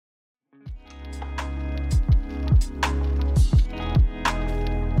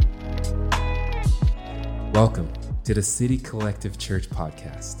Welcome to the City Collective Church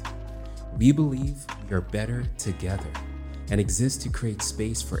podcast. We believe we are better together and exist to create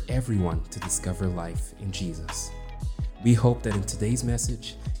space for everyone to discover life in Jesus. We hope that in today's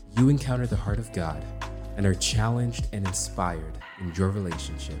message, you encounter the heart of God and are challenged and inspired in your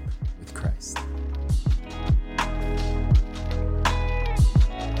relationship with Christ.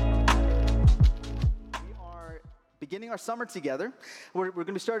 Beginning our summer together. We're going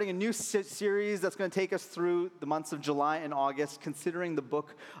to be starting a new series that's going to take us through the months of July and August, considering the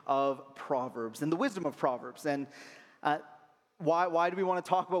book of Proverbs and the wisdom of Proverbs. And why do we want to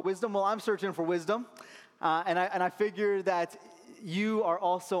talk about wisdom? Well, I'm searching for wisdom, and I figure that you are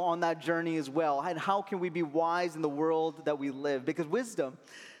also on that journey as well. And how can we be wise in the world that we live? Because wisdom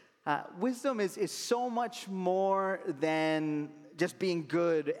is so much more than just being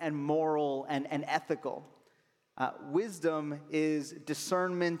good and moral and ethical. Wisdom is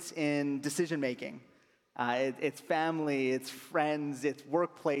discernment in decision-making. It's family, it's friends, it's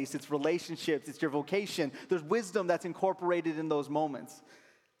workplace, it's relationships, it's your vocation. There's wisdom that's incorporated in those moments.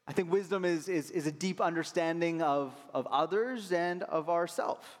 I think wisdom is a deep understanding of others and of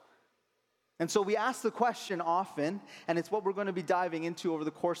ourselves. And so we ask the question often, and it's what we're going to be diving into over the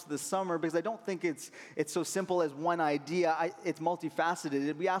course of the summer, because I don't think it's so simple as one idea. It's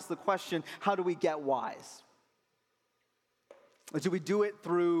multifaceted. We ask the question, how do we get wise? Do we do it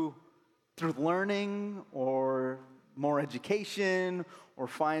through learning or more education or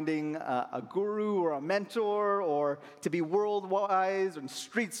finding a guru or a mentor or to be world wise and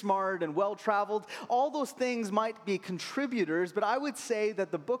street smart and well-traveled? All those things might be contributors, but I would say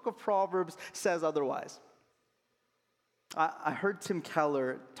that the book of Proverbs says otherwise. I heard Tim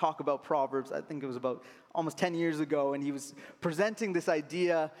Keller talk about Proverbs, I think it was about almost 10 years ago, and he was presenting this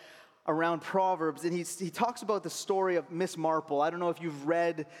idea around Proverbs, and he talks about the story of Miss Marple. I don't know if you've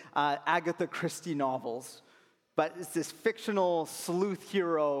read Agatha Christie novels, but it's this fictional sleuth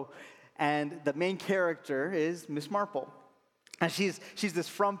hero, and the main character is Miss Marple. And she's this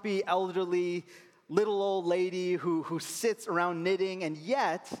frumpy, elderly, little old lady who sits around knitting, and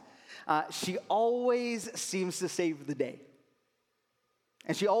yet she always seems to save the day.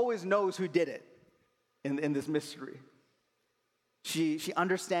 And she always knows who did it in this mystery. She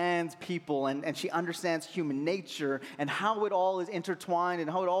understands people and she understands human nature and how it all is intertwined and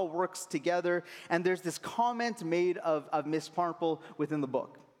how it all works together. And there's this comment made of Miss Marple within the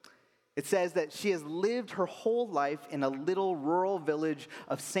book. It says that she has lived her whole life in a little rural village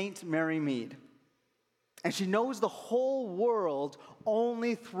of St. Mary Mead. And she knows the whole world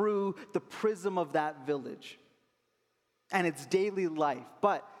only through the prism of that village and its daily life.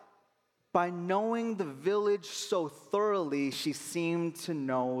 But by knowing the village so thoroughly, she seemed to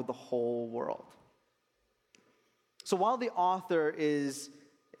know the whole world. So while the author is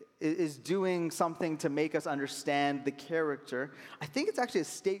doing something to make us understand the character, I think it's actually a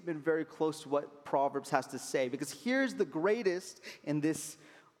statement very close to what Proverbs has to say. Because here's the greatest in this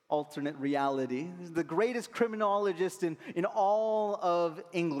alternate reality, the greatest criminologist in all of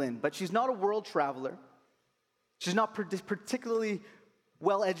England. But she's not a world traveler. She's not particularly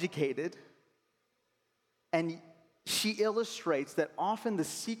well-educated, and she illustrates that often the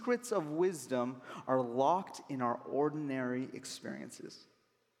secrets of wisdom are locked in our ordinary experiences.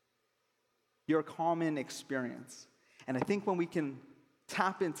 Your common experience. And I think when we can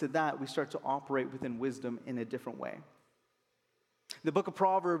tap into that, we start to operate within wisdom in a different way. The book of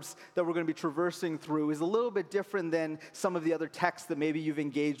Proverbs that we're going to be traversing through is a little bit different than some of the other texts that maybe you've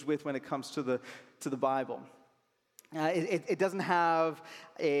engaged with when it comes to the Bible. It doesn't have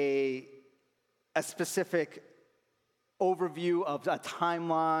a specific overview of a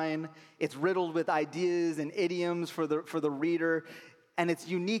timeline. It's riddled with ideas and idioms for the reader, and it's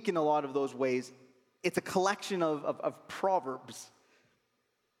unique in a lot of those ways. It's a collection of proverbs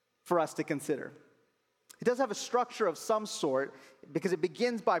for us to consider. It does have a structure of some sort because it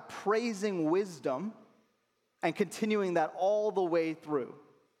begins by praising wisdom and continuing that all the way through.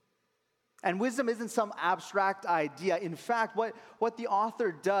 And wisdom isn't some abstract idea. In fact, what the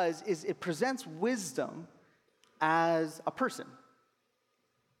author does is it presents wisdom as a person,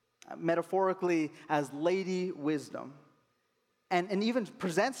 metaphorically as Lady Wisdom, and even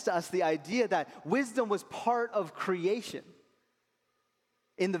presents to us the idea that wisdom was part of creation.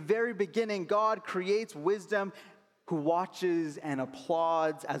 In the very beginning, God creates wisdom who watches and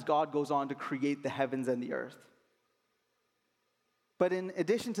applauds as God goes on to create the heavens and the earth. But in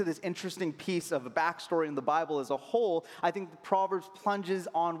addition to this interesting piece of a backstory in the Bible as a whole, I think the Proverbs plunges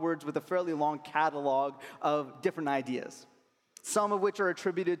onwards with a fairly long catalog of different ideas. Some of which are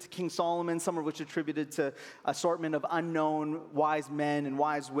attributed to King Solomon, some of which are attributed to assortment of unknown wise men and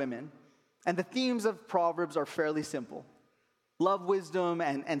wise women. And the themes of Proverbs are fairly simple. Love wisdom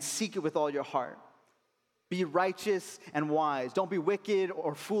and seek it with all your heart. Be righteous and wise. Don't be wicked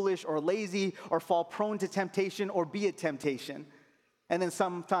or foolish or lazy or fall prone to temptation or be a temptation. And then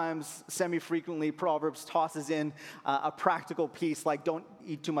sometimes, semi-frequently, Proverbs tosses in a practical piece like don't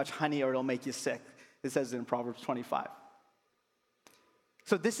eat too much honey or it'll make you sick. It says it in Proverbs 25.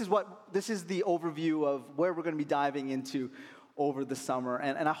 So this is the overview of where we're going to be diving into over the summer.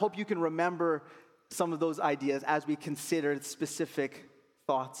 And I hope you can remember some of those ideas as we consider specific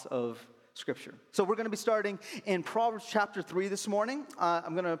thoughts of Scripture. So we're going to be starting in Proverbs chapter 3 this morning.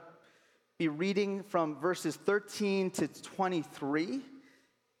 I'm going to be reading from verses 13 to 23.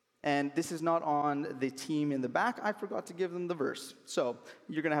 And this is not on the team in the back. I forgot to give them the verse. So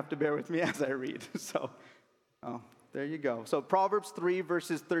you're going to have to bear with me as I read. There you go. So Proverbs 3,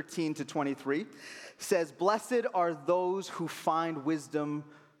 verses 13 to 23 says, "Blessed are those who find wisdom,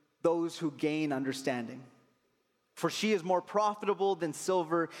 those who gain understanding. For she is more profitable than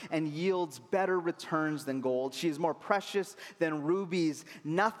silver and yields better returns than gold. She is more precious than rubies.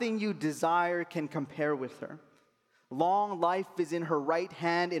 Nothing you desire can compare with her. Long life is in her right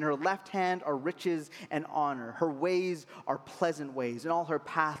hand. In her left hand are riches and honor. Her ways are pleasant ways, and all her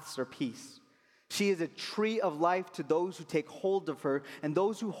paths are peace. She is a tree of life to those who take hold of her, and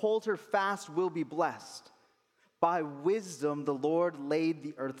those who hold her fast will be blessed. By wisdom the Lord laid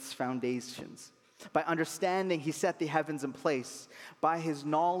the earth's foundations. By understanding he set the heavens in place. By his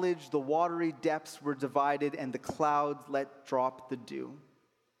knowledge the watery depths were divided, and the clouds let drop the dew.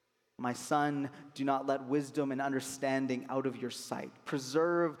 My son, do not let wisdom and understanding out of your sight.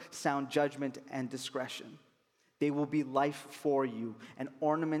 Preserve sound judgment and discretion. They will be life for you, an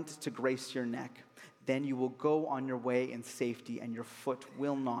ornament to grace your neck. Then you will go on your way in safety, and your foot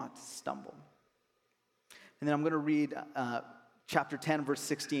will not stumble." And then I'm going to read chapter 10, verse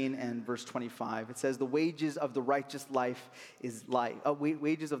 16 and verse 25. It says, "The wages of the righteous is life,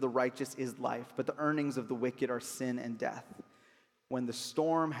 but the earnings of the wicked are sin and death. When the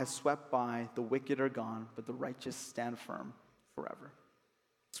storm has swept by, the wicked are gone, but the righteous stand firm forever."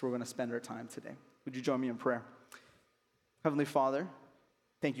 That's where we're going to spend our time today. Would you join me in prayer? Heavenly Father,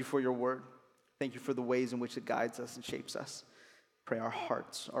 thank you for your word. Thank you for the ways in which it guides us and shapes us. Pray our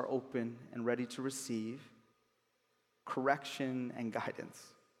hearts are open and ready to receive correction and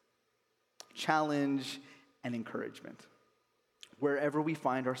guidance, challenge and encouragement. Wherever we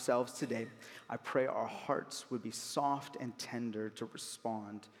find ourselves today, I pray our hearts would be soft and tender to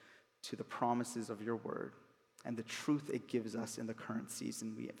respond to the promises of your word and the truth it gives us in the current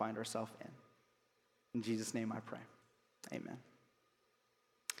season we find ourselves in. In Jesus' name I pray. Amen.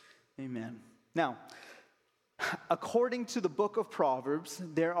 Amen. Now, according to the book of Proverbs,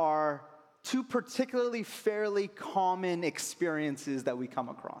 there are two particularly fairly common experiences that we come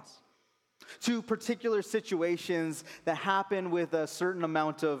across. Two particular situations that happen with a certain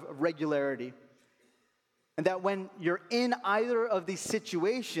amount of regularity. And that when you're in either of these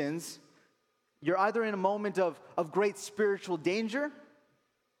situations, you're either in a moment of great spiritual danger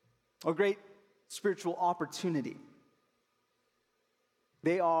or great spiritual opportunity.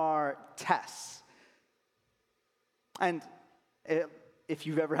 They are tests. And if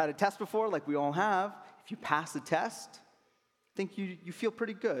you've ever had a test before, like we all have, if you pass the test, I think you feel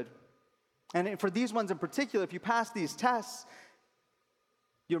pretty good. And for these ones in particular, if you pass these tests,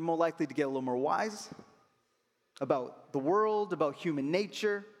 you're more likely to get a little more wise about the world, about human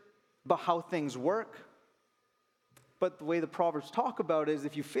nature, about how things work. But the way the Proverbs talk about it is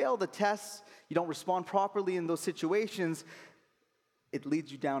if you fail the tests, you don't respond properly in those situations, it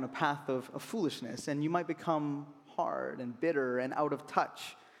leads you down a path of foolishness, and you might become hard and bitter and out of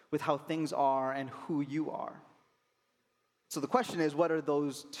touch with how things are and who you are. So the question is, what are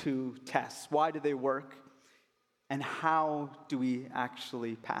those two tests? Why do they work? And how do we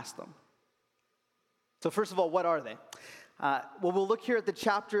actually pass them? So first of all, what are they? We'll look here at the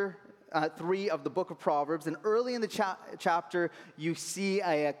chapter 3 of the book of Proverbs. And early in the chapter, you see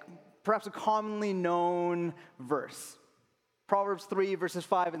perhaps a commonly known verse. Proverbs 3, verses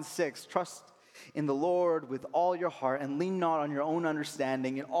 5 and 6. "Trust in the Lord with all your heart and lean not on your own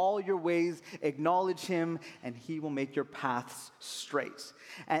understanding. In all your ways acknowledge him, and he will make your paths straight."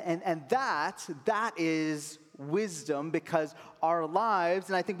 And that is wisdom, because our lives,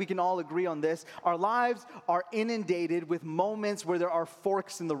 and I think we can all agree on this, our lives are inundated with moments where there are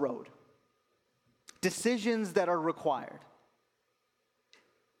forks in the road. Decisions that are required.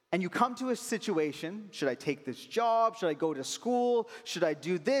 And you come to a situation, should I take this job? Should I go to school? Should I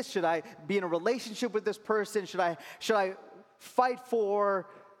do this? Should I be in a relationship with this person? Should I fight for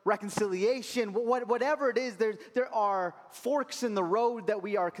reconciliation, whatever it is, there are forks in the road that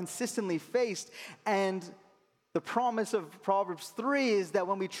we are consistently faced. And the promise of Proverbs 3 is that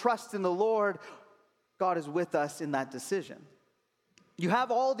when we trust in the Lord, God is with us in that decision. You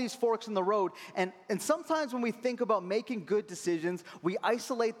have all these forks in the road, and sometimes when we think about making good decisions, we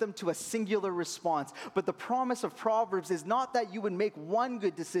isolate them to a singular response. But the promise of Proverbs is not that you would make one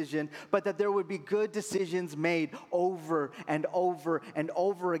good decision, but that there would be good decisions made over and over and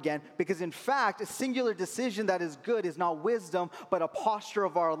over again. Because in fact, a singular decision that is good is not wisdom, but a posture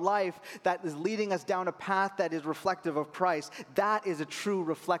of our life that is leading us down a path that is reflective of Christ. That is a true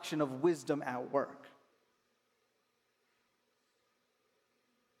reflection of wisdom at work.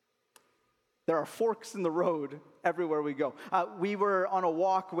 There are forks in the road everywhere we go. We were on a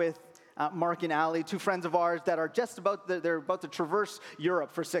walk with Mark and Allie, two friends of ours that are they're about to traverse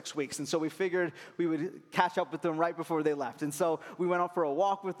Europe for 6 weeks. And so we figured we would catch up with them right before they left. And so we went out for a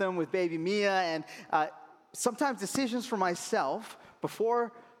walk with them with baby Mia. And sometimes decisions for myself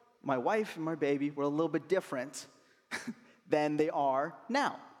before my wife and my baby were a little bit different than they are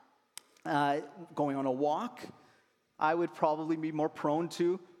now. Going on a walk, I would probably be more prone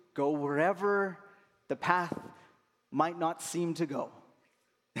to go wherever the path might not seem to go.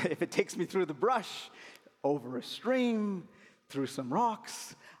 If it takes me through the brush, over a stream, through some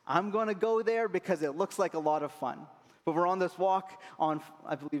rocks, I'm going to go there because it looks like a lot of fun. But we're on this walk on,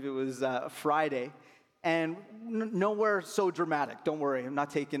 I believe it was Friday, and nowhere so dramatic. Don't worry, I'm not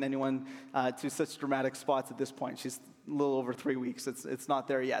taking anyone to such dramatic spots at this point. She's a little over 3 weeks. It's not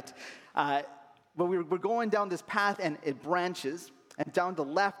there yet. But we're going down this path, and it branches. And down the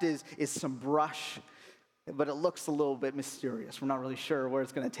left is some brush, but it looks a little bit mysterious. We're not really sure where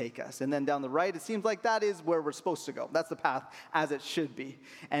it's going to take us. And then down the right, it seems like that is where we're supposed to go. That's the path as it should be.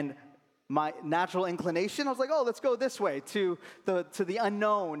 And my natural inclination, I was like, oh, let's go this way to the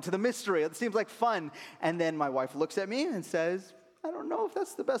unknown, to the mystery. It seems like fun. And then my wife looks at me and says, I don't know if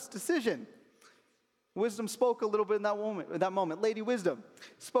that's the best decision. Wisdom spoke a little bit in that moment. Lady Wisdom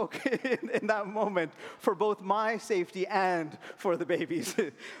spoke in that moment for both my safety and for the babies.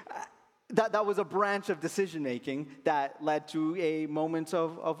 That was a branch of decision-making that led to a moment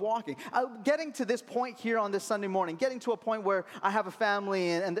of walking. Getting to this point here on this Sunday morning, getting to a point where I have a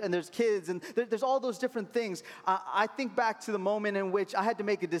family and there's kids and there's all those different things, I think back to the moment in which I had to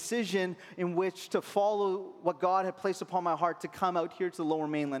make a decision in which to follow what God had placed upon my heart to come out here to the Lower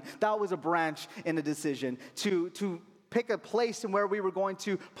Mainland. That was a branch in a decision. To pick a place in where we were going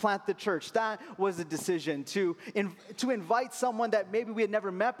to plant the church. That was a decision. To invite someone that maybe we had never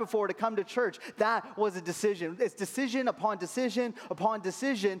met before to come to church. That was a decision. It's decision upon decision upon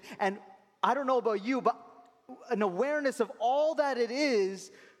decision. And I don't know about you, but an awareness of all that it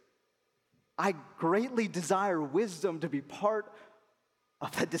is, I greatly desire wisdom to be part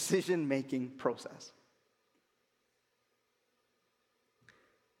of that decision-making process.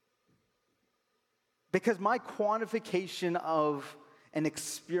 Because my quantification of an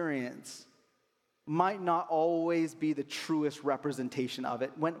experience might not always be the truest representation of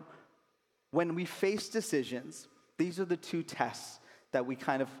it. When we face decisions, these are the two tests that we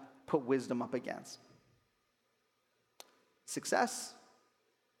kind of put wisdom up against. Success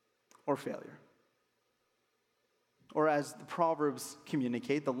or failure. Or as the Proverbs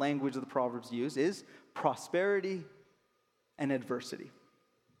communicate, the language of the Proverbs use is prosperity and adversity.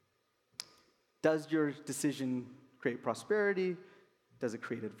 Does your decision create prosperity? Does it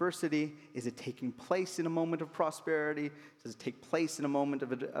create adversity? Is it taking place in a moment of prosperity? Does it take place in a moment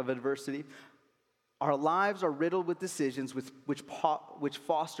of adversity? Our lives are riddled with decisions which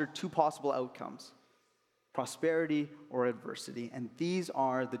foster two possible outcomes, prosperity or adversity. And these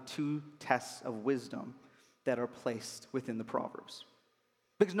are the two tests of wisdom that are placed within the Proverbs.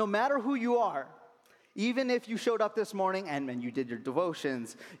 Because no matter who you are, even if you showed up this morning and you did your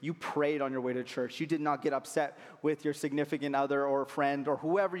devotions, you prayed on your way to church, you did not get upset with your significant other or friend or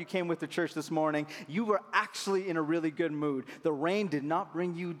whoever you came with to church this morning, you were actually in a really good mood. The rain did not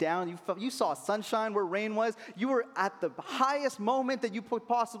bring you down. You saw sunshine where rain was. You were at the highest moment that you could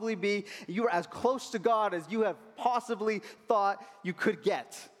possibly be. You were as close to God as you have possibly thought you could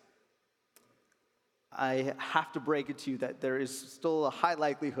get. I have to break it to you that there is still a high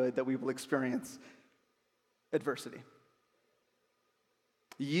likelihood that we will experience adversity.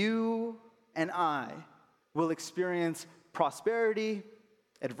 You and I will experience prosperity,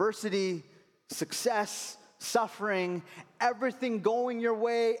 adversity, success, suffering, everything going your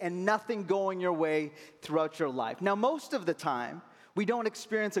way and nothing going your way throughout your life. Now, most of the time, we don't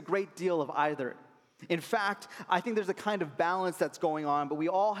experience a great deal of either. In fact, I think there's a kind of balance that's going on, but we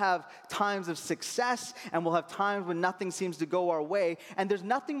all have times of success, and we'll have times when nothing seems to go our way, and there's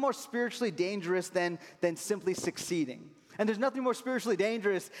nothing more spiritually dangerous than simply succeeding. And there's nothing more spiritually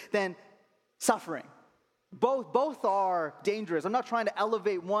dangerous than suffering. Both are dangerous. I'm not trying to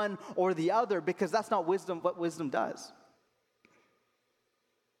elevate one or the other, because that's not what wisdom does.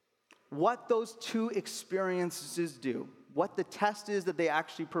 What those two experiences do, what the test is that they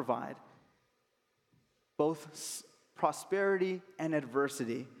actually provide, both prosperity and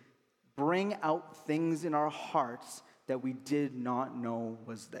adversity, bring out things in our hearts that we did not know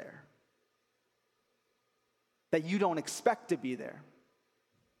was there. That you don't expect to be there.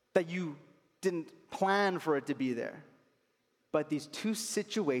 That you didn't plan for it to be there. But these two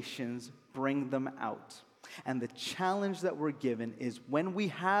situations bring them out. And the challenge that we're given is when we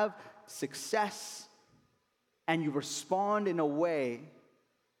have success and you respond in a way,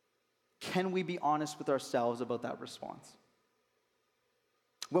 can we be honest with ourselves about that response?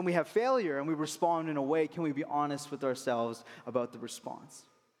 When we have failure and we respond in a way, can we be honest with ourselves about the response?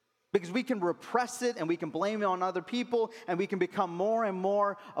 Because we can repress it and we can blame it on other people, and we can become more and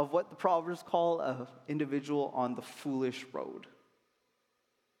more of what the Proverbs call an individual on the foolish road.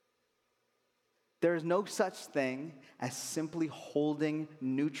 There is no such thing as simply holding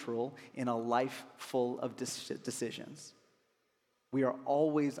neutral in a life full of decisions. We are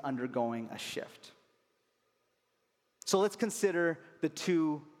always undergoing a shift. So let's consider the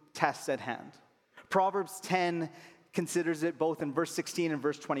two tests at hand. Proverbs 10 considers it both in verse 16 and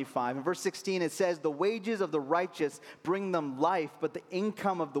verse 25. In verse 16 it says, "The wages of the righteous bring them life, but the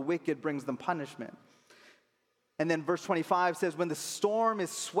income of the wicked brings them punishment." And then verse 25 says, "When the storm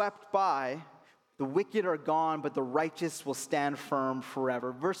is swept by, the wicked are gone, but the righteous will stand firm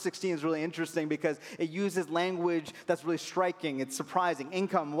forever." Verse 16 is really interesting because it uses language that's really striking. It's surprising.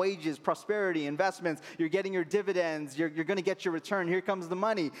 Income, wages, prosperity, investments. You're getting your dividends. You're going to get your return. Here comes the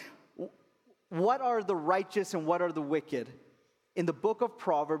money. What are the righteous and what are the wicked? In the book of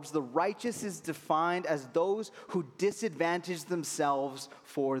Proverbs, the righteous is defined as those who disadvantage themselves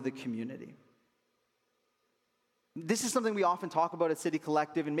for the community. This is something we often talk about at City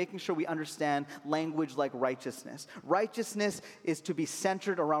Collective, and making sure we understand language like righteousness. Righteousness is to be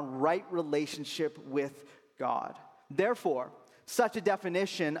centered around right relationship with God. Therefore, such a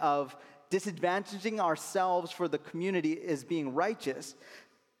definition of disadvantaging ourselves for the community as being righteous,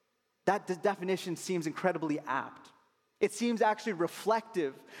 that definition seems incredibly apt. It seems actually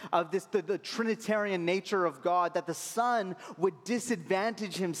reflective of the Trinitarian nature of God, that the Son would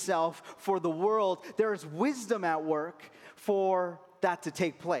disadvantage himself for the world. There is wisdom at work for that to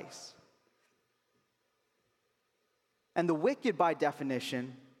take place. And the wicked, by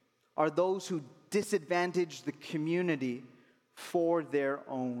definition, are those who disadvantage the community for their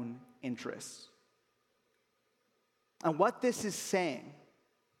own interests. And what this is saying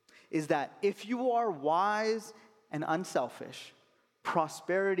is that if you are wise and unselfish,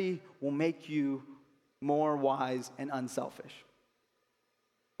 prosperity will make you more wise and unselfish.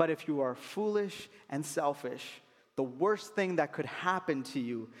 But if you are foolish and selfish, the worst thing that could happen to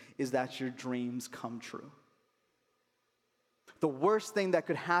you is that your dreams come true. The worst thing that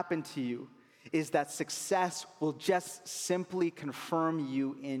could happen to you is that success will just simply confirm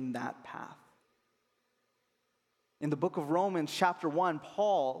you in that path. In the book of Romans, chapter 1,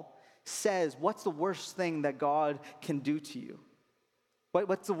 Paul says, what's the worst thing that God can do to you?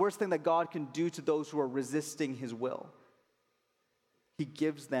 What's the worst thing that God can do to those who are resisting his will? He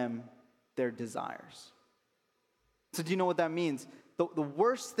gives them their desires. So do you know what that means? The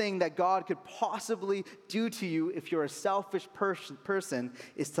worst thing that God could possibly do to you if you're a selfish person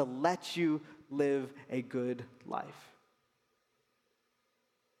is to let you live a good life.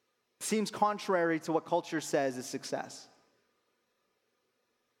 Seems contrary to what culture says is success.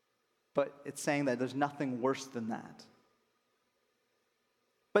 But it's saying that there's nothing worse than that.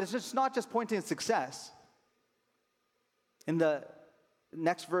 But it's just not just pointing at success. In the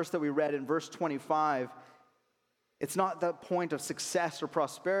next verse that we read, in verse 25, it's not the point of success or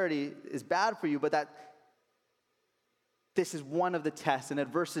prosperity is bad for you, but that this is one of the tests and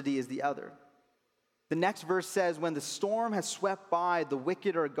adversity is the other. The next verse says, "When the storm has swept by, the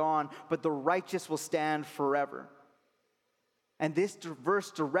wicked are gone, but the righteous will stand forever." And this verse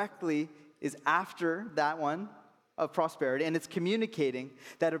directly is after that one of prosperity, and it's communicating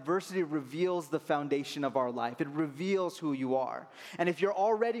that adversity reveals the foundation of our life. It reveals who you are. And if you're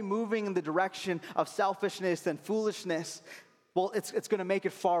already moving in the direction of selfishness and foolishness, well, it's going to make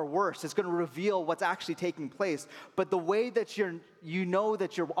it far worse. It's going to reveal what's actually taking place. But the way that you know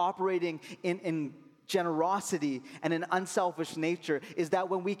that you're operating in generosity, and an unselfish nature is that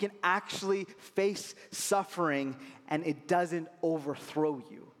when we can actually face suffering and it doesn't overthrow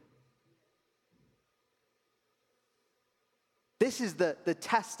you. This is the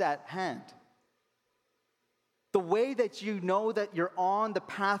test at hand. The way that you know that you're on the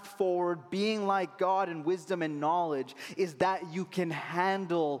path forward, being like God in wisdom and knowledge, is that you can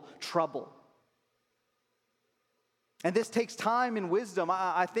handle trouble. And this takes time and wisdom.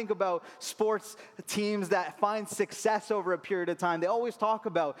 I think about sports teams that find success over a period of time. They always talk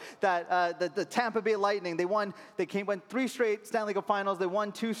about that the Tampa Bay Lightning, they won 3 straight Stanley Cup Finals, they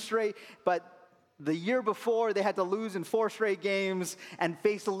won 2 straight, but the year before they had to lose in 4 straight games and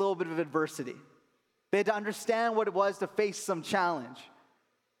face a little bit of adversity. They had to understand what it was to face some challenge.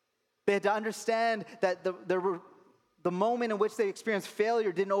 They had to understand that the moment in which they experienced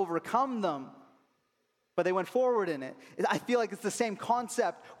failure didn't overcome them, but they went forward in it. I feel like it's the same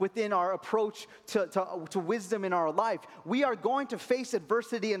concept within our approach to wisdom in our life. We are going to face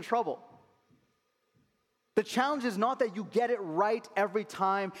adversity and trouble. The challenge is not that you get it right every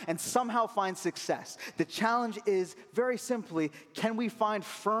time and somehow find success. The challenge is, very simply, can we find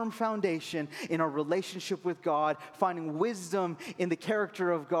firm foundation in our relationship with God, finding wisdom in the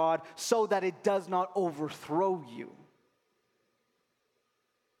character of God so that it does not overthrow you?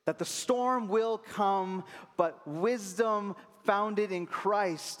 That the storm will come, but wisdom founded in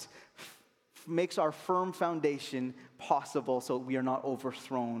Christ makes our firm foundation possible so we are not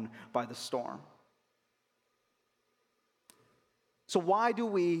overthrown by the storm. So why do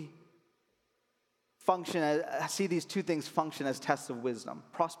we see these two things function as tests of wisdom,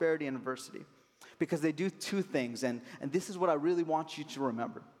 prosperity and adversity? Because they do two things, and this is what I really want you to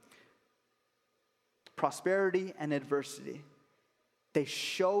remember. Prosperity and adversity, they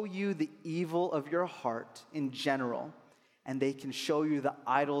show you the evil of your heart in general, and they can show you the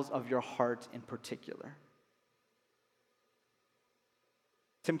idols of your heart in particular.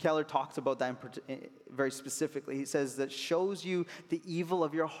 Tim Keller talks about that very specifically. He says that shows you the evil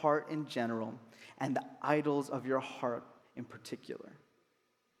of your heart in general and the idols of your heart in particular.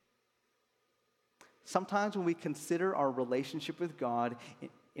 Sometimes when we consider our relationship with God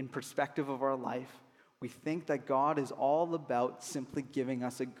in perspective of our life, we think that God is all about simply giving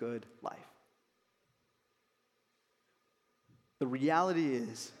us a good life. The reality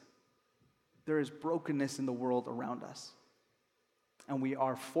is there is brokenness in the world around us. And we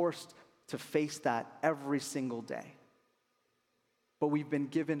are forced to face that every single day. But we've been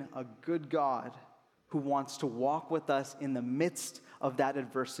given a good God who wants to walk with us in the midst of that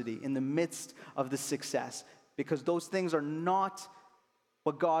adversity, in the midst of the success. Because those things are not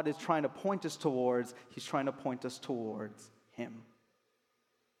what God is trying to point us towards. He's trying to point us towards Him.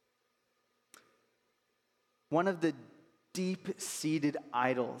 One of the deep-seated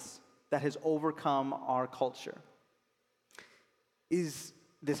idols that has overcome our culture is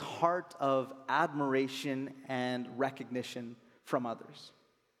this heart of admiration and recognition from others.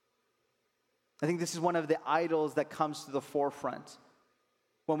 I think this is one of the idols that comes to the forefront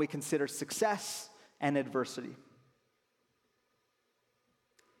when we consider success and adversity.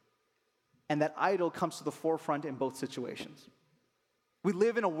 And that idol comes to the forefront in both situations. We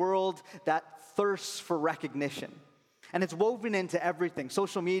live in a world that thirsts for recognition. And it's woven into everything.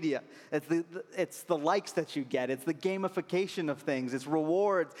 Social media, it's the likes that you get. It's the gamification of things. It's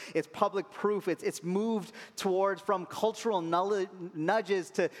rewards. It's public proof. It's moved towards from cultural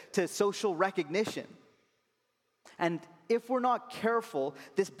nudges to social recognition. And if we're not careful,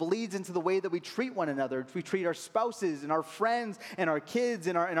 this bleeds into the way that we treat one another. We treat our spouses and our friends and our kids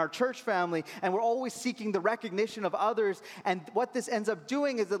and our church family, and we're always seeking the recognition of others. And what this ends up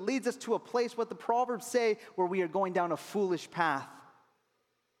doing is it leads us to a place, what the Proverbs say, where we are going down a foolish path.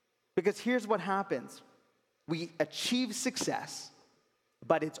 Because here's what happens. We achieve success,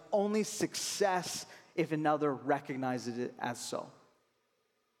 but it's only success if another recognizes it as so.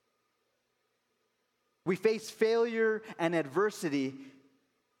 We face failure and adversity,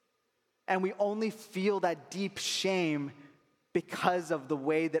 and we only feel that deep shame because of the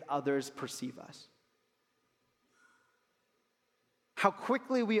way that others perceive us. How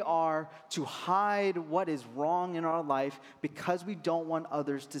quickly we are to hide what is wrong in our life because we don't want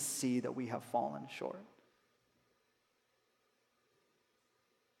others to see that we have fallen short.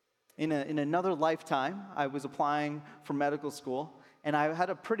 In another lifetime, I was applying for medical school, and I had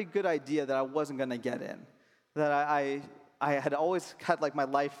a pretty good idea that I wasn't going to get in. That I had always had like my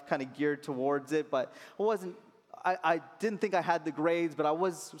life kind of geared towards it, but I didn't think I had the grades, but I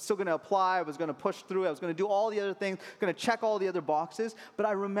was still going to apply. I was going to push through. I was going to do all the other things, going to check all the other boxes. But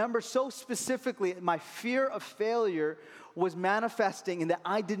I remember so specifically my fear of failure was manifesting in that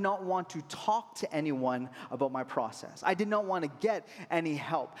I did not want to talk to anyone about my process. I did not want to get any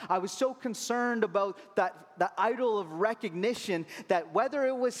help. I was so concerned about that idol of recognition that whether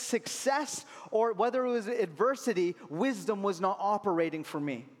it was success or whether it was adversity, wisdom was not operating for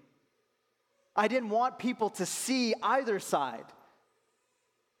me. I didn't want people to see either side.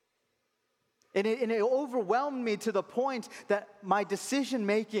 And it overwhelmed me to the point that my decision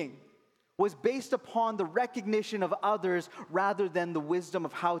making was based upon the recognition of others rather than the wisdom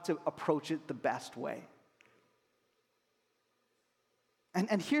of how to approach it the best way.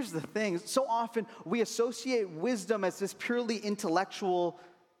 And here's the thing. So often we associate wisdom as this purely intellectual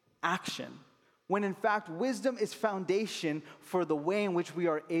action, when in fact wisdom is foundation for the way in which we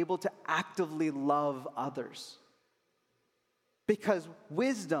are able to actively love others. Because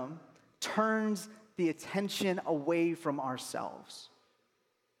wisdom turns the attention away from ourselves.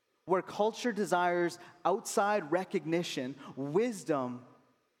 Where culture desires outside recognition, wisdom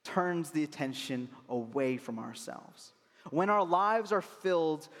turns the attention away from ourselves. When our lives are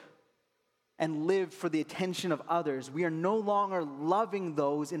filled and lived for the attention of others, we are no longer loving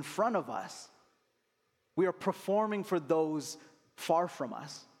those in front of us. We are performing for those far from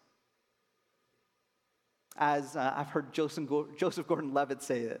us. As I've heard Joseph Gordon-Levitt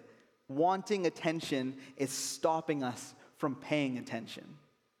say it, wanting attention is stopping us from paying attention.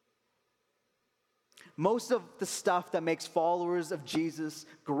 Most of the stuff that makes followers of Jesus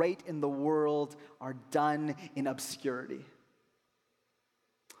great in the world are done in obscurity.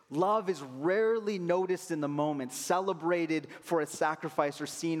 Love is rarely noticed in the moment, celebrated for its sacrifice, or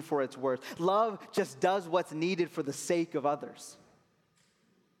seen for its worth. Love just does what's needed for the sake of others.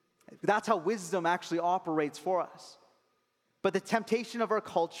 That's how wisdom actually operates for us. But the temptation of our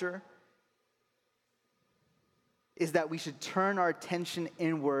culture is that we should turn our attention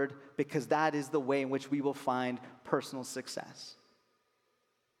inward because that is the way in which we will find personal success.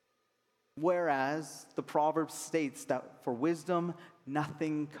 Whereas the proverb states that for wisdom,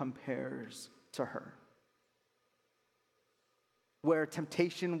 nothing compares to her. Where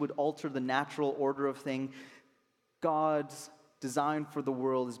temptation would alter the natural order of things, God's design for the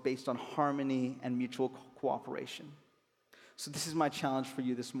world is based on harmony and mutual cooperation. So this is my challenge for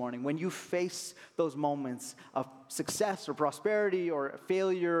you this morning. When you face those moments of success or prosperity or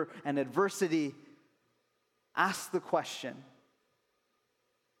failure and adversity, ask the question,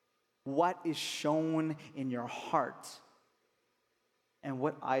 what is shown in your heart? And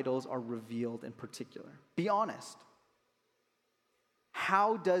what idols are revealed in particular? Be honest.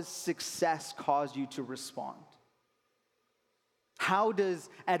 How does success cause you to respond? How does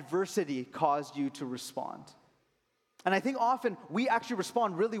adversity cause you to respond? And I think often we actually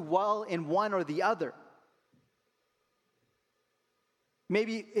respond really well in one or the other.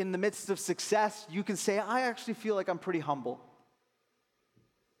 Maybe in the midst of success, you can say, I actually feel like I'm pretty humble.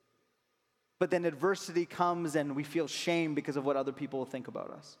 But then adversity comes and we feel shame because of what other people will think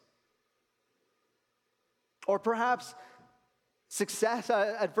about us. Or perhaps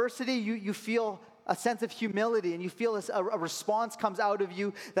adversity, you feel a sense of humility and you feel a response comes out of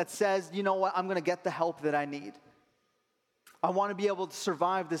you that says, you know what, I'm going to get the help that I need. I want to be able to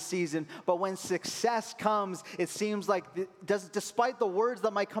survive this season, but when success comes, it seems like despite the words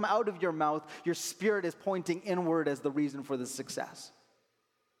that might come out of your mouth, your spirit is pointing inward as the reason for the success.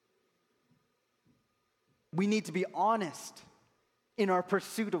 We need to be honest in our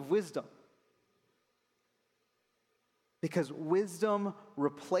pursuit of wisdom. Because wisdom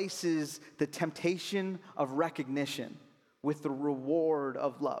replaces the temptation of recognition with the reward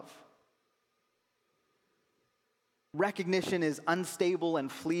of love. Recognition is unstable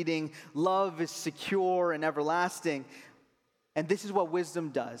and fleeting. Love is secure and everlasting. And this is what wisdom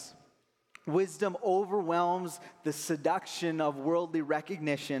does. Wisdom overwhelms the seduction of worldly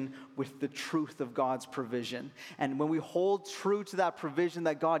recognition with the truth of God's provision. And when we hold true to that provision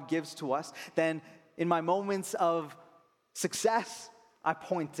that God gives to us, then in my moments of success, I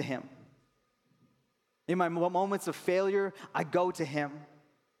point to Him. In my moments of failure, I go to Him.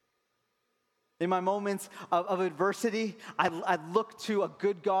 In my moments of adversity, I look to a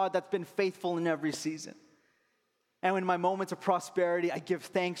good God that's been faithful in every season. And in my moments of prosperity, I give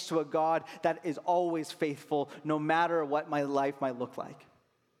thanks to a God that is always faithful, no matter what my life might look like.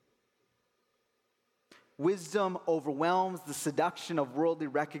 Wisdom overwhelms the seduction of worldly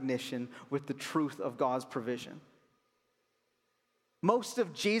recognition with the truth of God's provision. Most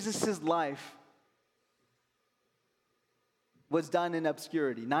of Jesus' life was done in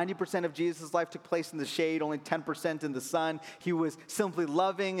obscurity. 90% of Jesus' life took place in the shade, only 10% in the sun. He was simply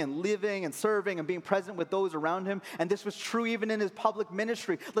loving and living and serving and being present with those around him. And this was true even in his public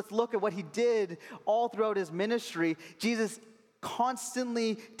ministry. Let's look at what he did all throughout his ministry. Jesus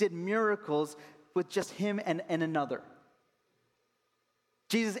constantly did miracles with just him and another.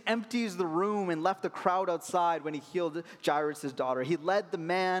 Jesus empties the room and left the crowd outside when he healed Jairus' daughter. He led the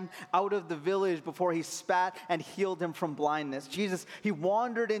man out of the village before he spat and healed him from blindness. Jesus, he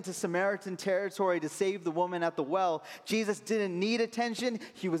wandered into Samaritan territory to save the woman at the well. Jesus didn't need attention.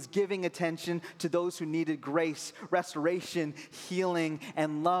 He was giving attention to those who needed grace, restoration, healing,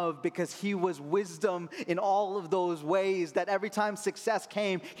 and love, because he was wisdom in all of those ways, that every time success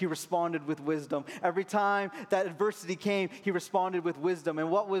came, he responded with wisdom. Every time that adversity came, he responded with wisdom. And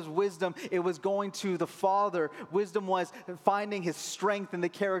what was wisdom? It was going to the Father. Wisdom was finding his strength in the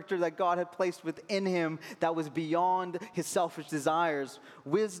character that God had placed within him that was beyond his selfish desires.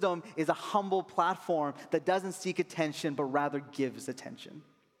 Wisdom is a humble platform that doesn't seek attention, but rather gives attention.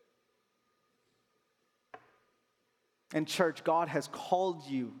 And church, God has called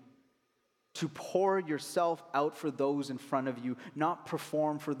you to pour yourself out for those in front of you, not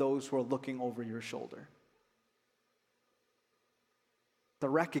perform for those who are looking over your shoulder. The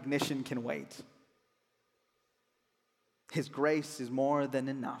recognition can wait. His grace is more than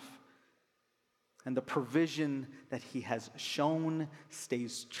enough. And the provision that he has shown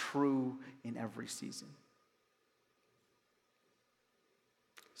stays true in every season.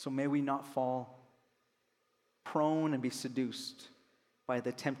 So may we not fall prone and be seduced by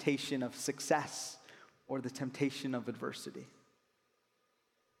the temptation of success or the temptation of adversity.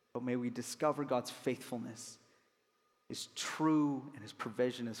 But may we discover God's faithfulness is true and his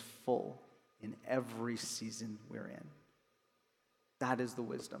provision is full in every season we're in. That is the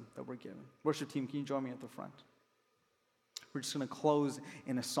wisdom that we're given. Worship team, can you join me at the front? We're just going to close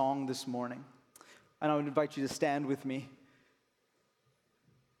in a song this morning. And I would invite you to stand with me.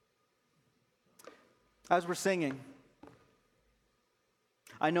 As we're singing,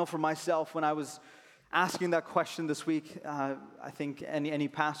 I know for myself, when I was asking that question this week, I think any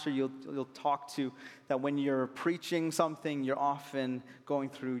pastor you'll talk to, that when you're preaching something, you're often going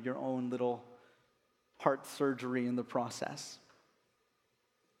through your own little heart surgery in the process.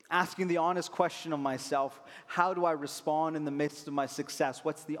 Asking the honest question of myself, how do I respond in the midst of my success?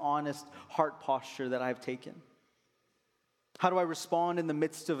 What's the honest heart posture that I've taken? How do I respond in the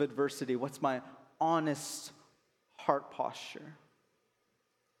midst of adversity? What's my honest heart posture?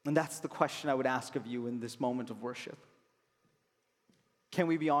 And that's the question I would ask of you in this moment of worship. Can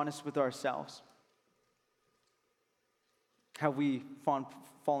we be honest with ourselves? Have we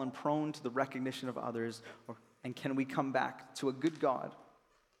fallen prone to the recognition of others? And can we come back to a good God,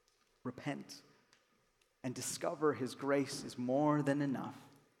 repent, and discover his grace is more than enough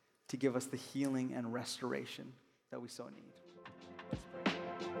to give us the healing and restoration that we so need?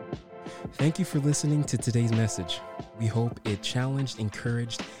 Thank you for listening to today's message. We hope it challenged,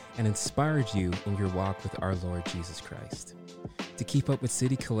 encouraged, and inspired you in your walk with our Lord Jesus Christ. To keep up with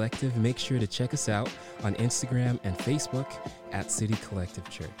City Collective, make sure to check us out on Instagram and Facebook at City Collective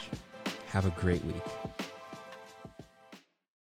Church. Have a great week.